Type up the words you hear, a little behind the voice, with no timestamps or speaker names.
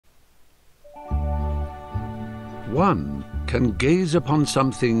One can gaze upon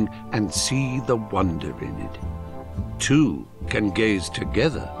something and see the wonder in it. Two can gaze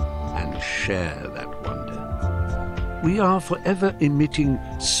together and share that wonder. We are forever emitting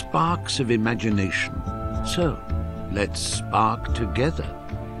sparks of imagination, so let's spark together.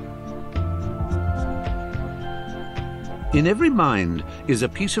 In every mind is a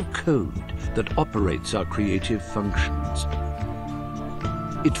piece of code that operates our creative functions.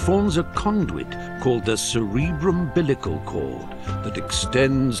 It forms a conduit called the cerebrum-umbilical cord that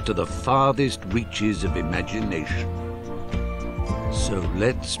extends to the farthest reaches of imagination. So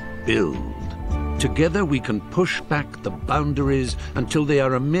let's build. Together we can push back the boundaries until they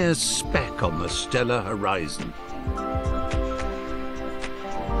are a mere speck on the stellar horizon.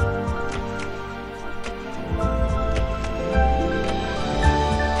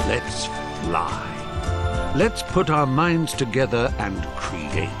 Let's fly. Let's put our minds together and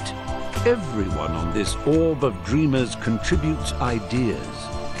create. Everyone on this orb of dreamers contributes ideas.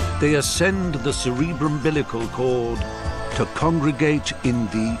 They ascend the cerebrum-umbilical cord to congregate in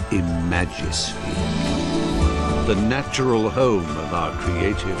the Imagisphere, the natural home of our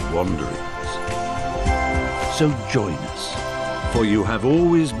creative wanderings. So join us, for you have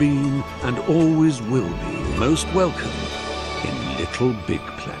always been and always will be most welcome in Little Big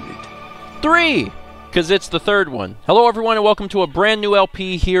Planet. 3! Because it's the third one. Hello everyone and welcome to a brand new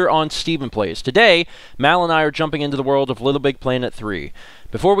LP here on StephenPlays. Today, Mal and I are jumping into the world of LittleBigPlanet 3.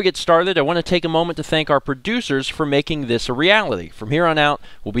 Before we get started, I want to take a moment to thank our producers for making this a reality. From here on out,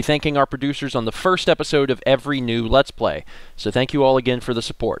 we'll be thanking our producers on the first episode of every new Let's Play. So thank you all again for the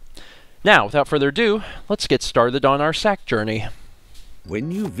support. Now, without further ado, let's get started on our sack journey.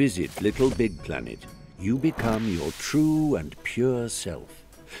 When you visit Little Big Planet, you become your true and pure self.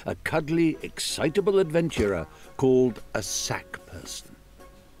 A cuddly, excitable adventurer called a sack person.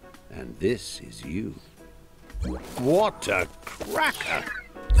 And this is you. What a cracker!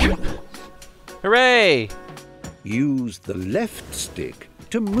 Hooray! Use the left stick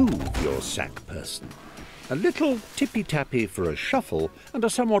to move your sack person. A little tippy-tappy for a shuffle and a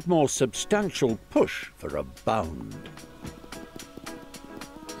somewhat more substantial push for a bound.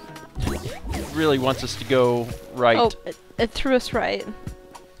 It really wants us to go right. Oh, it threw us right.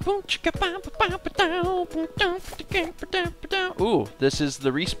 Ooh, this is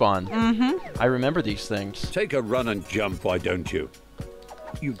the respawn. I remember these things. Take a run and jump, why don't you?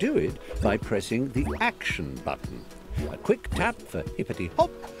 You do it by pressing the action button. A quick tap for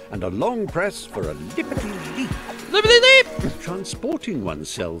hippity-hop and a long press for a lippity-leap. Lippity-leap! Transporting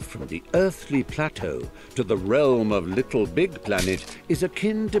oneself from the earthly plateau to the realm of Little Big Planet is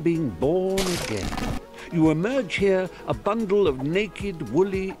akin to being born again. You emerge here a bundle of naked,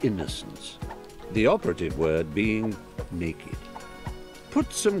 woolly innocence. The operative word being naked.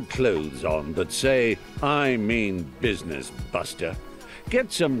 Put some clothes on that say, "I mean business, Buster."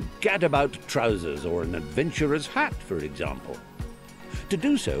 Get some gadabout trousers or an adventurer's hat, for example. To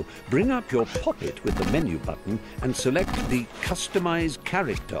do so, bring up your pocket with the menu button and select the Customize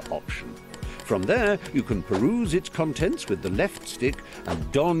Character option. From there, you can peruse its contents with the left stick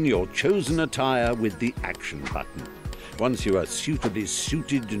and don your chosen attire with the action button. Once you are suitably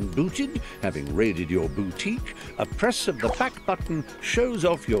suited and booted, having raided your boutique, a press of the back button shows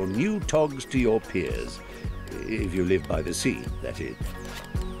off your new togs to your peers. If you live by the sea, that is.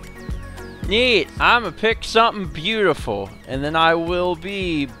 Neat! I'm gonna pick something beautiful, and then I will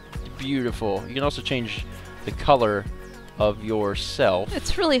be beautiful. You can also change the color of yourself.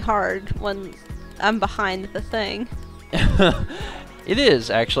 It's really hard when I'm behind the thing. It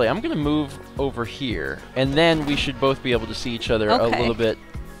is, actually. I'm going to move over here, and then we should both be able to see each other a little bit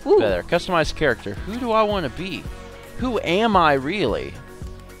better. Customize character. Who do I want to be? Who am I, really?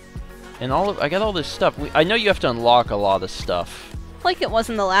 And I got all this stuff. I know you have to unlock a lot of stuff. Like it was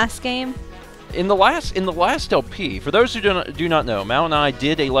in the last game. In the last LP, for those who do not know, Mal and I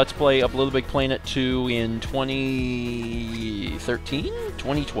did a Let's Play of LittleBigPlanet 2 in 2013?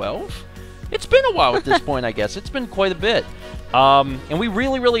 2012? It's been a while at this point, I guess. It's been quite a bit. And we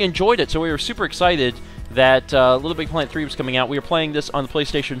really, really enjoyed it, so we were super excited that LittleBigPlanet 3 was coming out. We were playing this on the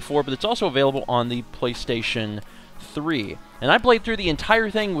PlayStation 4, but it's also available on the PlayStation 3. And I played through the entire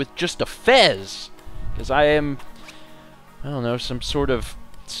thing with just a fez, because I am, I don't know, some sort of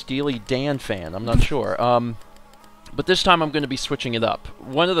Steely Dan fan. I'm not sure. But this time I'm going to be switching it up.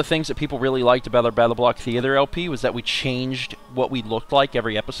 One of the things that people really liked about our Battle Block Theater LP was that we changed what we looked like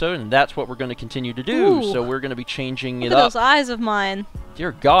every episode, and that's what we're going to continue to do. Ooh. So we're going to be changing it Look at up. those eyes of mine.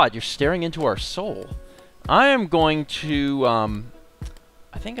 Dear God, you're staring into our soul. I am going to,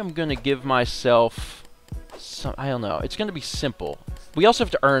 I think I'm going to give myself some, I don't know, it's going to be simple. We also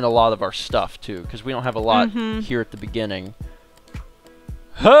have to earn a lot of our stuff, too, because we don't have a lot here at the beginning.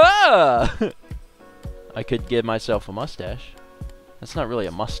 Ha! I could give myself a mustache. That's not really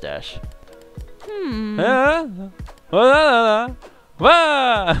a mustache. Yeah,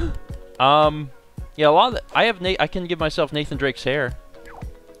 a lot of I can give myself Nathan Drake's hair.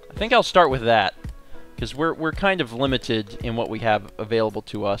 I think I'll start with that, because we're kind of limited in what we have available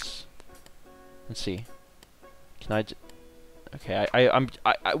to us. Let's see. Can I? Okay,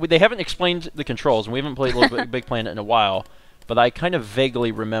 they haven't explained the controls, and we haven't played LittleBigPlanet in a while, but I kind of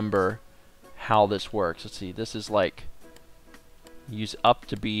vaguely remember how this works. Let's see. This is like use up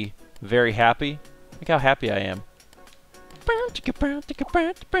to be very happy. Look how happy I am.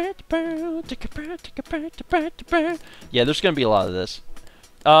 Yeah, there's gonna be a lot of this.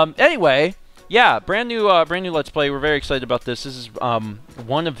 Anyway, yeah, brand new Let's Play. We're very excited about this. This is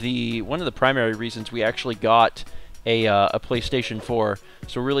one of the primary reasons we actually got a PlayStation 4.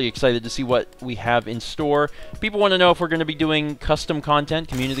 So we're really excited to see what we have in store. People want to know if we're going to be doing custom content,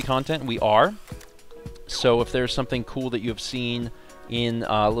 community content. We are. So if there's something cool that you have seen in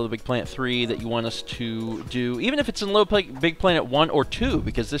LittleBigPlanet 3 that you want us to do, even if it's in LittleBigPlanet 1 or 2,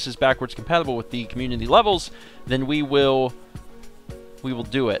 because this is backwards compatible with the community levels, then we will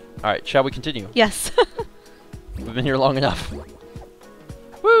do it. All right, shall we continue? Yes. We've been here long enough.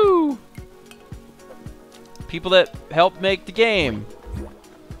 Woo! People that help make the game.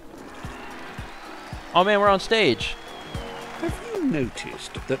 Oh man, we're on stage. Have you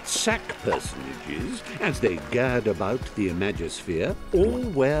noticed that sack personages, as they gad about the Imagisphere, all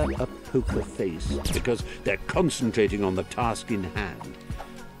wear a poker face because they're concentrating on the task in hand?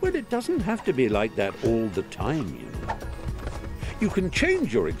 Well, it doesn't have to be like that all the time, you know. You can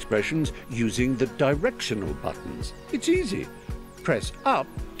change your expressions using the directional buttons. It's easy. Press up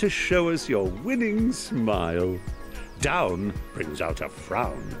to show us your winning smile. Down brings out a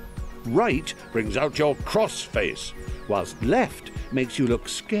frown. Right brings out your cross face, whilst left makes you look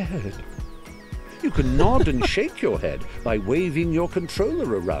scared. You can nod and shake your head by waving your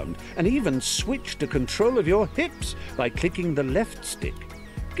controller around, and even switch to control of your hips by clicking the left stick.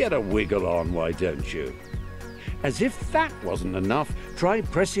 Get a wiggle on, why don't you? As if that wasn't enough, try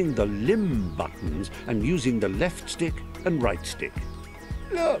pressing the limb buttons and using the left stick and right stick.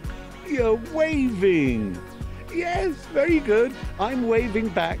 Look, you're waving. Yes, very good. I'm waving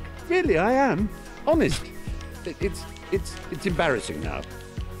back. Really, I am. Honest. It's embarrassing now.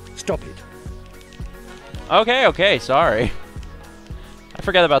 Stop it. Okay, sorry. I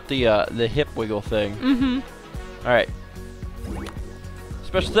forgot about the hip wiggle thing. All right.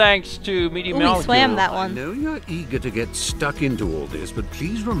 Special thanks to Medium We Molecule. swam that I one. know you're eager to get stuck into all this, but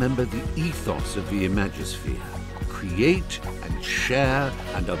please remember the ethos of the Imagisphere. Create and share,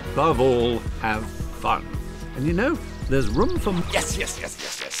 and above all, have fun. And you know, there's room for... Yes.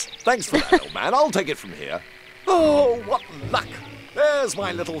 Thanks for that, old man. I'll take it from here. Oh, what luck. There's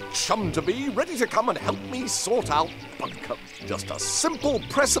my little chum-to-be, ready to come and help me sort out Bunkum. Just a simple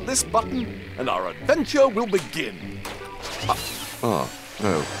press of this button, and our adventure will begin. No.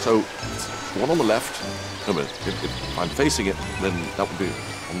 So, it's the one on the left. No, but if I'm facing it, then that would be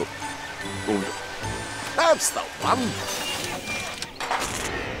on the... That's the one!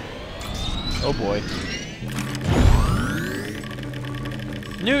 Oh boy.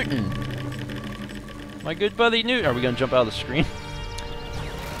 Newton! My good buddy Newton. Are we gonna jump out of the screen?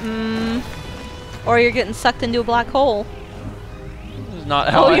 Or you're getting sucked into a black hole. This is not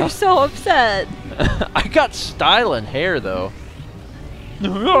how You're so upset. I got style and hair, though.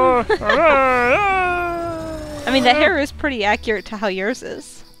 I mean, the hair is pretty accurate to how yours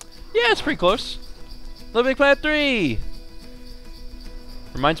is. Yeah, it's pretty close. LittleBigPlanet 3!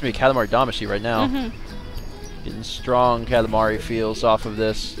 Reminds me of Katamari Damacy right now. Getting strong Katamari feels off of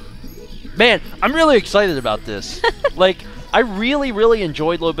this. Man, I'm really excited about this. Like, I really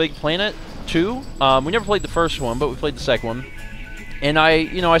enjoyed LittleBigPlanet 2. We never played the first one, but we played the second one. And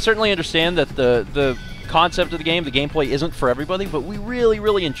I certainly understand that the concept of the game, the gameplay isn't for everybody, but we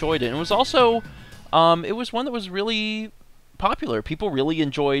really enjoyed it. And it was also, it was one that was really popular. People really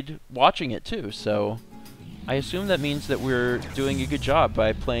enjoyed watching it too, so I assume that means that we're doing a good job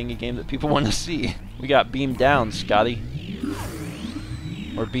by playing a game that people want to see. We got beamed down, Scotty.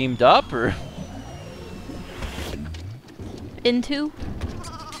 Or beamed up, or... Into?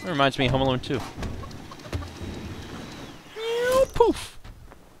 That reminds me of Home Alone 2. Poof!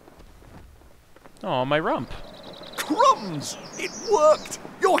 Oh, my rump. Crumbs! It worked!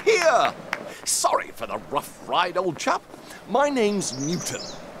 You're here! Sorry for the rough ride, old chap. My name's Newton.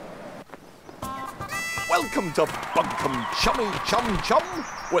 Welcome to Bunkum Chummy Chum Chum,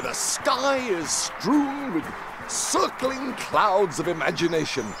 where the sky is strewn with circling clouds of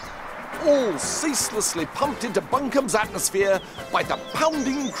imagination, all ceaselessly pumped into Bunkum's atmosphere by the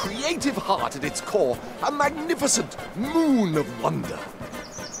pounding creative heart at its core, a magnificent moon of wonder.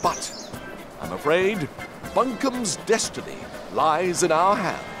 But I'm afraid Bunkum's destiny lies in our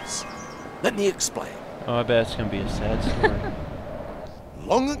hands. Let me explain. Oh, I bet it's gonna be a sad story.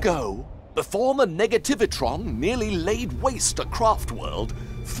 Long ago, before the Negativitron nearly laid waste a craft world,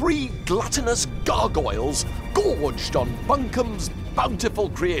 3 gluttonous gargoyles gorged on Bunkum's bountiful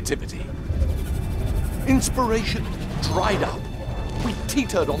creativity. Inspiration dried up. We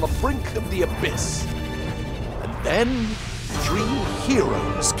teetered on the brink of the abyss. And then 3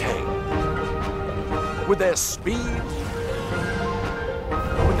 heroes came. With their speed,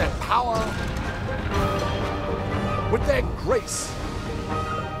 with their power, with their grace.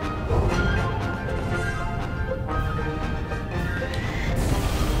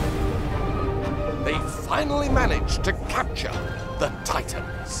 They finally managed to capture the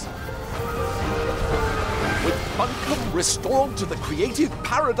Titans. With Bunkum restored to the creative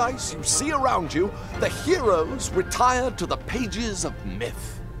paradise you see around you, the heroes retired to the pages of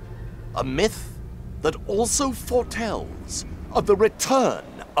myth. A myth that also foretells of the return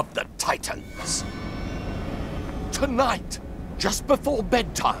of the Titans. Tonight, just before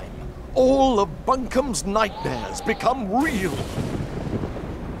bedtime, all of Bunkum's nightmares become real.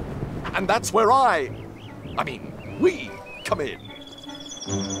 And that's where we come in.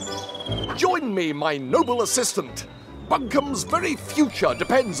 Join me, my noble assistant. Bunkum's very future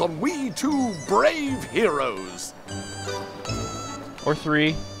depends on we 2 brave heroes. Or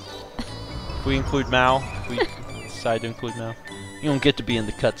 3. If we include Mal. If we decide to include Mal. You don't get to be in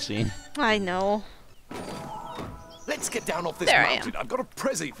the cutscene. I know. Let's get down off this There I mountain. I've got a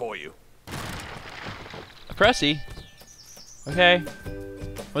prezi for you. A Pressy? Okay.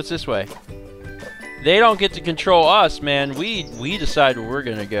 What's this way? They don't get to control us, man. We decide where we're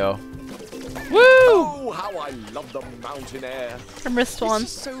gonna go. Woo! Oh, how I love the mountain air. I missed one.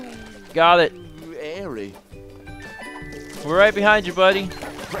 It's just so Got it. airy. We're right behind you, buddy.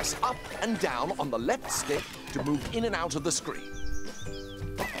 Press up and down on the left stick to move in and out of the screen.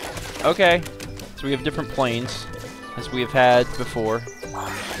 Okay. So we have different planes, as we have had before.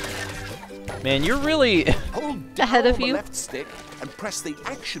 Man, you're really... Hold down Ahead of on the you. left stick and press the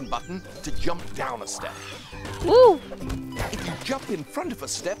action button to jump down a step. Woo! If you jump in front of a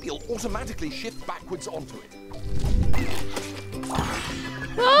step, you'll automatically shift backwards onto it.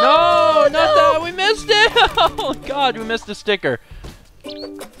 No, not that. We missed it. Oh, God, we missed a sticker.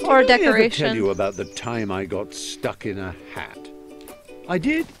 Or a Did I ever tell decoration. you about the time I got stuck in a hat? I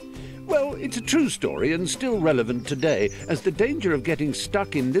did? Well, it's a true story and still relevant today, as the danger of getting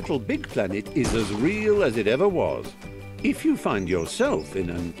stuck in LittleBigPlanet is as real as it ever was. If you find yourself in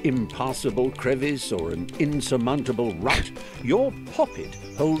an impassable crevice or an insurmountable rut, your poppet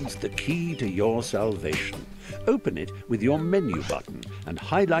holds the key to your salvation. Open it with your menu button and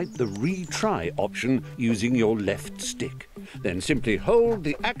highlight the retry option using your left stick. Then simply hold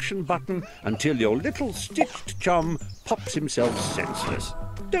the action button until your little stitched chum pops himself senseless.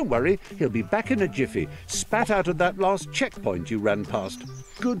 Don't worry, he'll be back in a jiffy, spat out of that last checkpoint you ran past.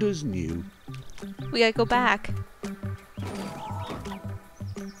 Good as new. We gotta go back.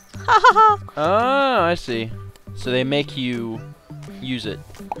 Ha ha ha! Oh, I see. So they make you use it.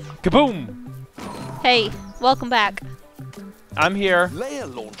 Kaboom! Hey, welcome back. I'm here. Layer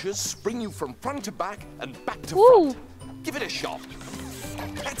launchers spring you from front to back and back to Woo! front. Give it a shot.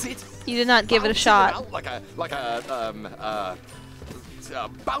 That's it. You did not give it a Bouncing shot. out like a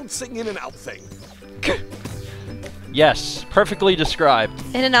bouncing in and out thing. Yes, perfectly described.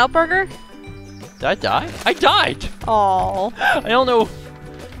 In-N-Out Burger? Did I die? I died! Oh. I don't know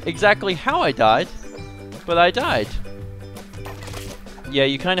exactly how I died, but I died. Yeah,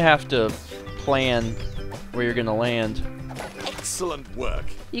 you kind of have to plan where you're gonna land. Excellent work.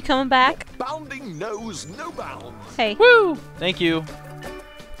 You coming back? Bounding knows no bounds. Hey. Woo! Thank you.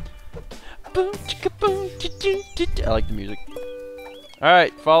 Boom, chicka, boom, I like the music.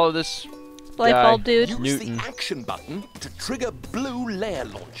 Alright, follow this Light guy. bulb dude. Use Newton. the action button to trigger blue layer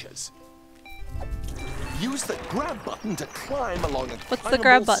launchers. Use the grab button to climb along a What's the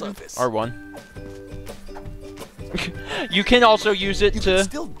grab button? surface. R1. You can also use it You to... can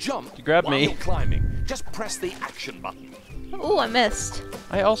still jump to grab while me. you're climbing. Just press the action button. Ooh, I missed.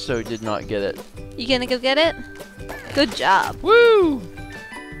 I also did not get it. You gonna go get it? Good job. Woo!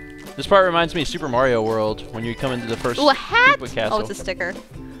 This part reminds me of Super Mario World, when you come into the first Ooh, a hat! Koopa castle. Oh, it's a sticker.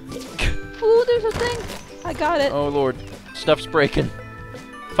 Ooh, there's a thing. I got it. Oh lord, stuff's breaking.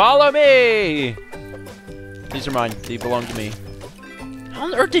 Follow me! These are mine. They belong to me. How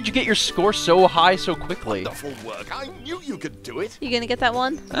on earth did you get your score so high so quickly? Wonderful work. I knew you could do it. You gonna get that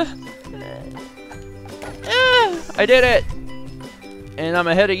one? I did it! And I'm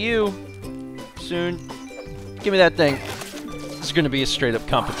ahead of you soon. Give me that thing. This is gonna be a straight up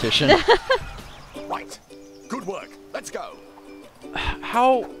competition. Right. Good work. Let's go.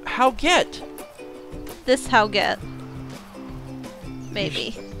 How get? This how get.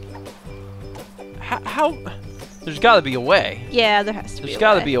 Maybe. How? There's gotta be a way. Yeah, there has to be. There's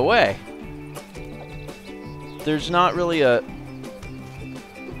gotta be a way. There's not really a...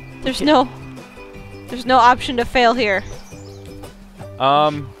 There's no option to fail here.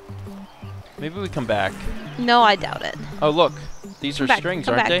 Maybe we come back. No, I doubt it. Oh, look. These are strings,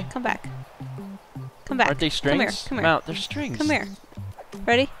 aren't they? Come back. Come back. Aren't they strings? Come here. Mount, they're strings. Come here.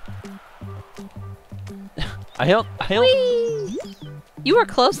 Ready? I don't... Whee! You were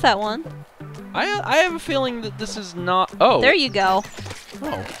close that one. I have a feeling that this is not... Oh. There you go.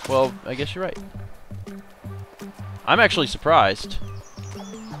 Oh, well, I guess you're right. I'm actually surprised.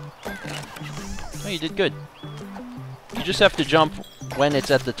 Oh, you did good. You just have to jump when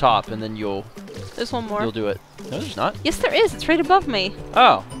it's at the top, and then you'll There's one more. do it. No, there's not. Yes, there is. It's right above me.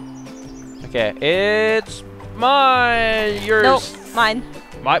 Oh. Okay, it's mine. Yours. Nope, mine.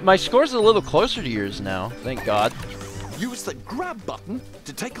 My score's a little closer to yours now. Thank God. Use the grab button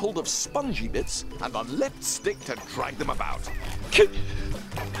to take hold of spongy bits and the left stick to drag them about.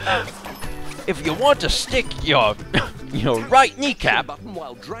 If you want to stick your right kneecap. Button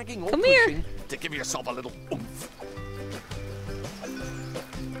while dragging or Come here. pushing to give yourself a little oomph.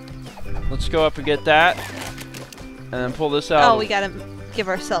 Let's go up and get that, and then pull this out. Oh, we gotta give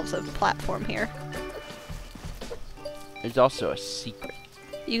ourselves a platform here. There's also a secret.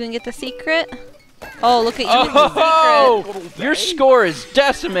 You can get the secret? Oh, look at you with the Oh, secret. your score is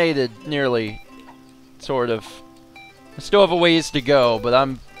decimated, nearly. Sort of. I still have a ways to go, but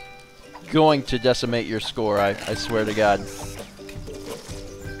I'm going to decimate your score, I swear to God.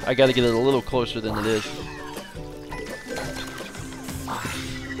 I gotta get it a little closer than it is.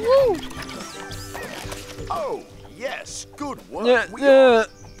 Woo! Oh, yes, good work. We are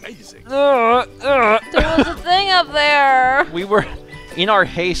amazing. There was a thing up there. We were, in our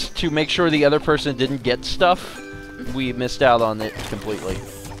haste to make sure the other person didn't get stuff, we missed out on it completely.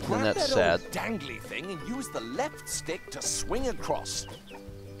 And that's sad. Old dangly thing and use the left stick to swing across.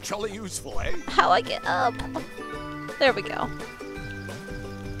 Jolly useful, eh? How I get up? There we go.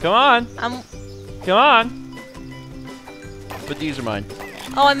 Come on, I'm. come on. But these are mine.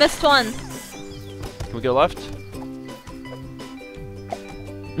 Oh, I missed one. Can we go left?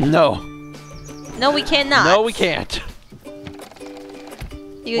 No. No, we cannot. No, we can't.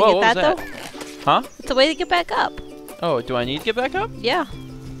 You Whoa, gonna what get that was though? Huh? It's a way to get back up. Oh, do I need to get back up? Yeah.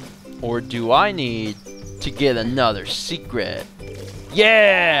 Or do I need to get another secret?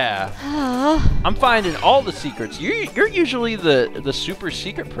 Yeah! I'm finding all the secrets. You're usually the super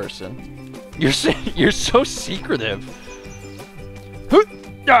secret person. You're so secretive.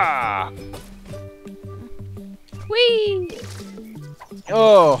 Ah! Whee!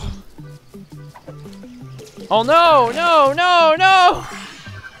 Oh. Oh no, no, no, no!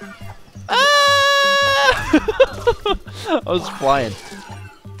 Ah! I was flying.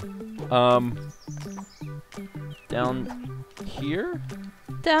 Down here?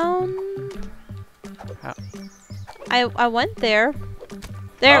 Down. How? I went there.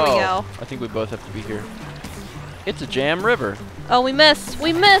 There we go. I think we both have to be here. It's a jam river. Oh, we missed.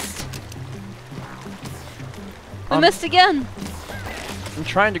 We missed. We missed again. I'm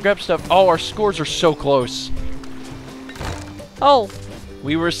trying to grab stuff. Oh, our scores are so close. Oh,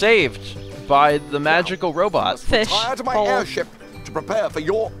 We were saved by the magical robot. fish. Retire to my Oh. airship to prepare for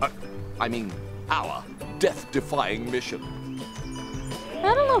your, our death-defying mission.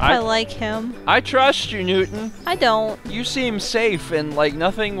 I don't know if I like him. I trust you, Newton. I don't. You seem safe and like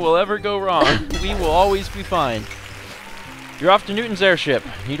nothing will ever go wrong. We will always be fine. You're off to Newton's airship.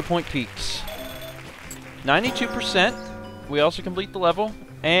 Needle Point Peaks. 92%. We also complete the level.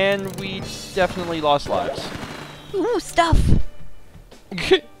 And we definitely lost lives. Ooh, stuff.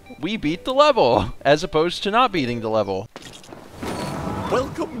 We beat the level, as opposed to not beating the level.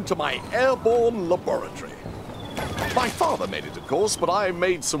 Welcome to my airborne laboratory. My father made it, of course, but I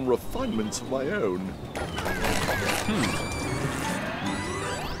made some refinements of my own.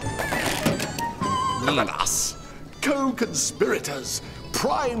 And then us, co-conspirators,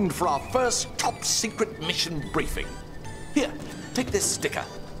 primed for our first top-secret mission briefing. Here, take this sticker.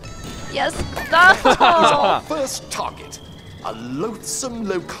 Yes. Here's No. our first target, a loathsome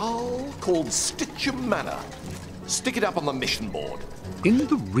locale called Stitcham Manor. Stick it up on the mission board. In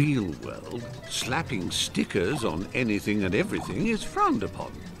the real world, slapping stickers on anything and everything is frowned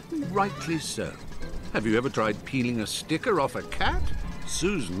upon. Rightly so. Have you ever tried peeling a sticker off a cat?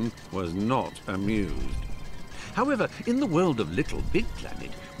 Susan was not amused. However, in the world of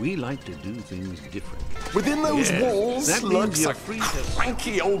LittleBigPlanet, we like to do things differently. Within those walls that means lurks you're a free to...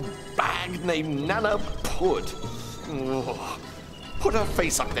 cranky old bag named Nana Pud. Oh, put her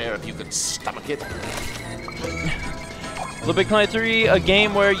face up there if you can stomach it. LittleBigPlanet 3, a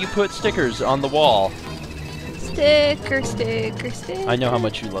game where you put stickers on the wall. Sticker, sticker, sticker. I know how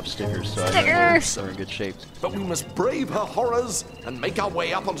much you love stickers, so I know they're in good shape. But we must brave her horrors and make our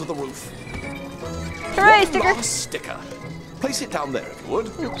way up onto the roof. Hooray, One sticker. last sticker. Place it down there if you would.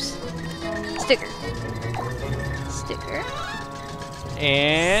 Oops. Sticker. Sticker.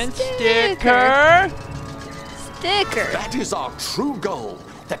 And Sticker. Sticker. That is our true goal.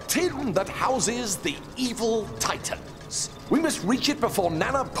 The tin that houses the evil titans. We must reach it before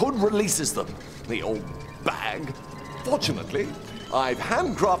Nana Pud releases them. The old bag. Fortunately, I've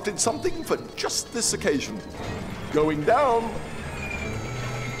handcrafted something for just this occasion. Going down.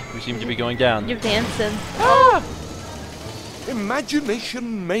 We seem to be going down. You're dancing. Ah!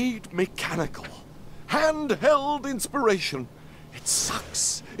 Imagination made mechanical. Handheld inspiration. It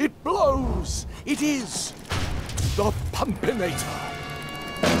sucks. It blows. It is the Pumpinator.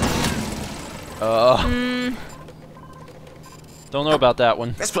 Don't know about that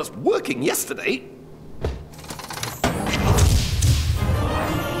one. This was working yesterday.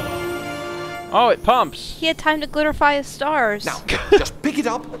 Oh, it pumps. He had time to glorify his stars. Now, just pick it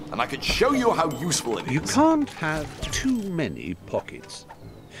up, and I can show you how useful it is. You can't have too many pockets.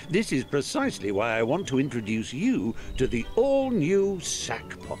 This is precisely why I want to introduce you to the all-new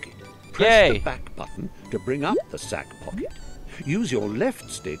sack pocket. Press Yay. the back button to bring up the sack pocket. Use your left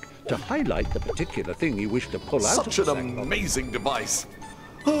stick to highlight the particular thing you wish to pull out Such of the an sack pocket. amazing device.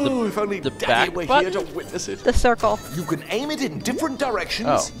 Oh, if only the Daddy back were button? here to witness it. The circle. You can aim it in different directions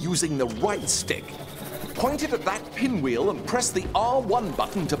Oh. using the right stick. Point it at that pinwheel and press the R1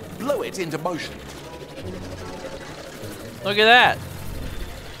 button to blow it into motion. Look at that.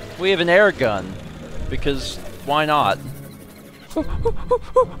 We have an air gun. Because why not?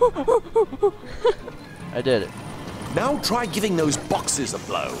 I did it. Now try giving those boxes a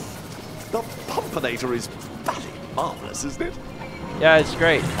blow. The Pumpinator is bloody marvelous, isn't it? Yeah, it's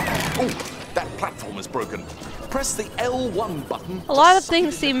great. Oh, that platform is broken. Press the L1 button. A lot of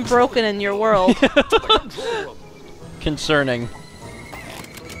things seem broken in your world. Concerning.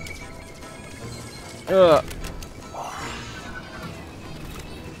 Ugh.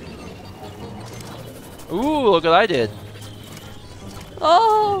 Ooh, look what I did.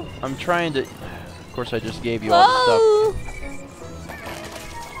 Oh. I'm trying to... Of course, I just gave you all the Oh. stuff.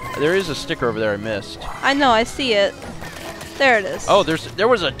 There is a sticker over there I missed. I know, I see it. There it is. Oh, there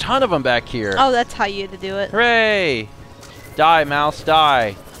was a ton of them back here. Oh, that's how you had to do it. Hooray! Die, mouse,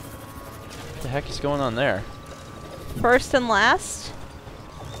 die. What the heck is going on there? First and last.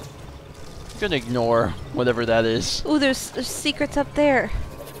 I'm gonna ignore whatever that is. Ooh, there's secrets up there.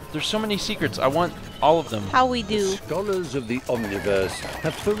 There's so many secrets. I want all of them. How we do. Scholars of the Omniverse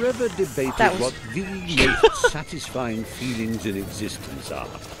have forever debated That was- what the most satisfying feelings in existence are.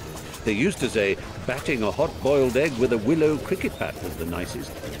 They used to say batting a hot-boiled egg with a willow cricket bat was the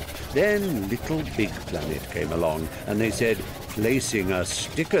nicest. Then LittleBigPlanet came along, and they said placing a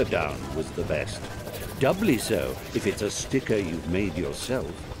sticker down was the best. Doubly so if it's a sticker you've made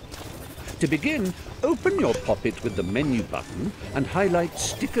yourself. To begin, open your poppet with the menu button and highlight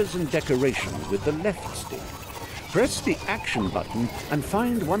stickers and decorations with the left stick. Press the action button and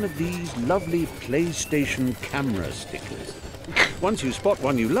find one of these lovely PlayStation camera stickers. Once you spot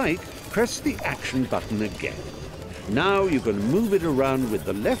one you like, press the action button again. Now you can move it around with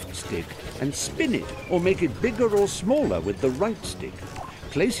the left stick and spin it or make it bigger or smaller with the right stick.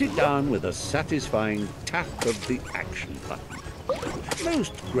 Place it down with a satisfying tap of the action button.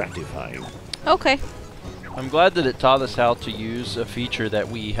 Most gratifying. Okay. I'm glad that it taught us how to use a feature that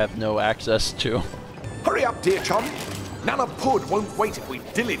we have no access to. Hurry up, dear chum. Nana Pud won't wait if we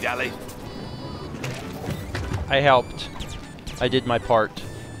dilly-dally. I helped. I did my part.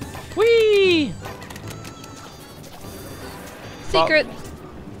 Whee! Secret.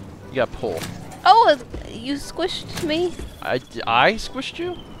 You got pull. Oh, you squished me. I squished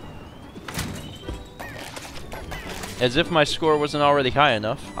you? As if my score wasn't already high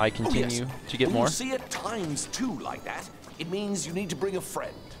enough, I continue to get when more. you see it times 2 like that, it means you need to bring a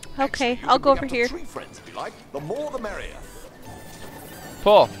friend. Okay, Actually, you I'll can go bring over up to here. 3 friends if you like. The more the merrier.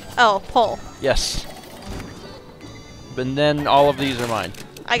 Pull. Oh, pull. Yes. And then all of these are mine.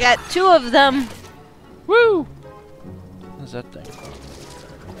 I got 2 of them. Woo! does that thing?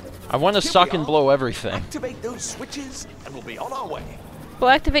 I want to suck and blow everything. Activate those switches, and we'll be on our way. Go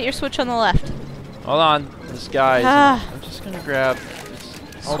activate your switch on the left. Hold on, this guy. I'm just gonna grab.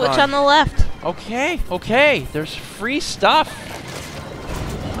 Switch on the left. Okay, okay. There's free stuff.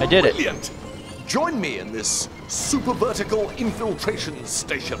 I did it. Brilliant. Join me in this super vertical infiltration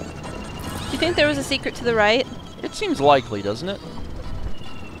station. Do you think there was a secret to the right? It seems likely, doesn't it?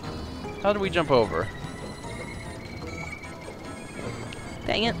 How do we jump over?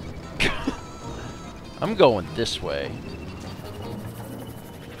 Dang it. I'm going this way.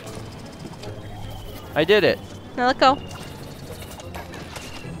 I did it. Now let go.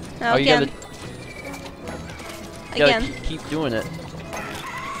 Now Oh, again. you gotta keep doing it.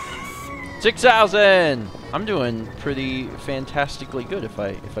 6,000! I'm doing pretty fantastically good if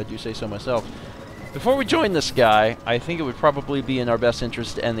I do say so myself. Before we join this guy, I think it would probably be in our best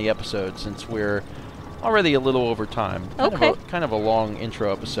interest to end the episode since we're already a little over time. Kind of a long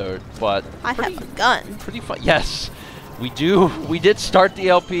intro episode, but I have a gun. Pretty fun. Yes, we do. We did start the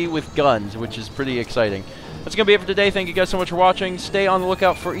LP with guns, which is pretty exciting. That's going to be it for today. Thank you guys so much for watching. Stay on the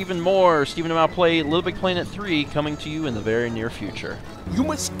lookout for even more StephenPlays LittleBigPlanet 3 coming to you in the very near future. You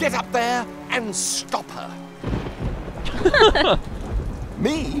must get up there and stop her.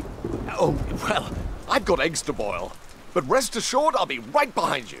 Me? Oh, well, I've got eggs to boil. But rest assured, I'll be right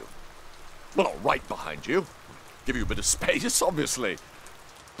behind you. Well, not right behind you. Give you a bit of space, obviously.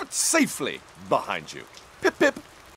 But safely behind you. Pip, pip.